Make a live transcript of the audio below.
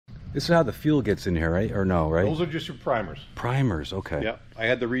This is how the fuel gets in here, right? Or no, right? Those are just your primers. Primers, okay. Yeah, I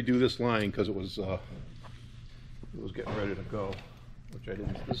had to redo this line because it was getting ready to go, which I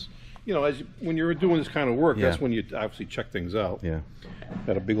didn't. This, you know, when you're doing this kind of work, Yeah. that's when you obviously check things out. Yeah.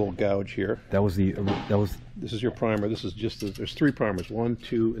 Got a big old gouge here. That was. This is your primer. This is just there's 3 primers, 1,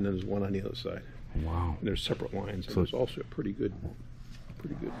 2, and then there's 1 on the other side. Wow. And there's separate lines. And So there's also a pretty good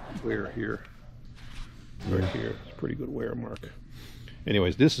wear here. Right here, it's a pretty good wear mark.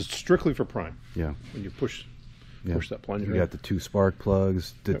 Anyways, this is strictly for prime. Yeah. When you push that plunger. You got the 2 spark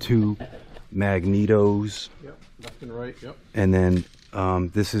plugs, the 2 magnetos. Yep, left and right. Yep. And then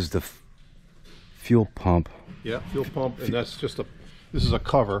this is the fuel pump. Yeah, fuel pump, and that's just this is a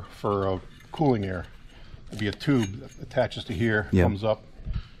cover for cooling air. It'd be a tube that attaches to here, Yep. comes up,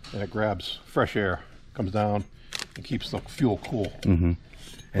 and it grabs fresh air, comes down, and keeps the fuel cool. Mm-hmm.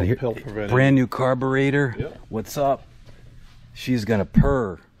 And here, Help prevent brand new carburetor. Yep. What's up? She's gonna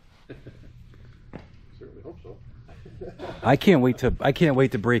purr. Certainly hope so. I can't wait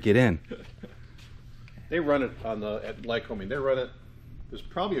to break it in. They run it at Lycoming. They run it. There's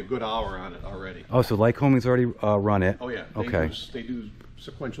probably a good hour on it already. Oh, so Lycoming's already run it. Oh yeah. Okay. They do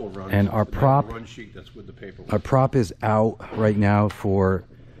sequential runs. And our prop run sheet that's with the paper. Our prop is out right now for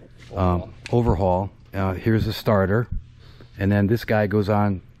overhaul. Here's the starter, and then this guy goes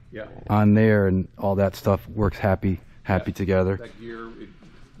on there, and all that stuff works happy together. That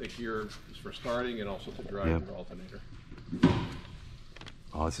gear is for starting and also to drive your alternator.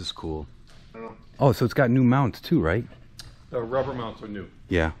 Oh, this is cool. I don't know. Oh, so it's got new mounts too, right? The rubber mounts are new.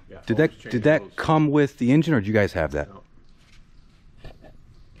 Yeah. Yeah, Did always that change those. come with the engine, or do you guys have that? No.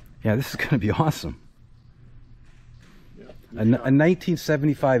 Yeah, this is going to be awesome. Yeah. A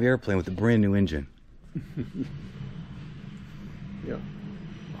 1975 airplane with a brand new engine. Yeah.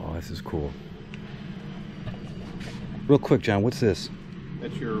 Oh, this is cool. Real quick, John, what's this?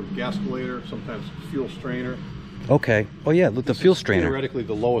 That's your gasculator, sometimes fuel strainer. Okay. Oh yeah, look, the fuel strainer. Theoretically,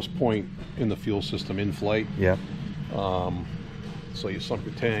 the lowest point in the fuel system in flight. Yeah. So you sunk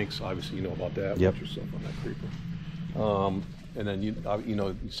your tanks. Obviously, you know about that. Yep. Watch yourself on that creeper. And then you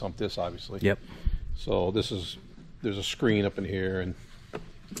sump this obviously. Yep. So there's a screen up in here, and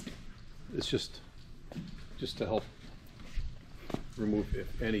it's just to help remove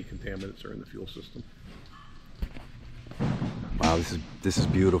if any contaminants are in the fuel system. Wow, this is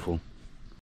beautiful.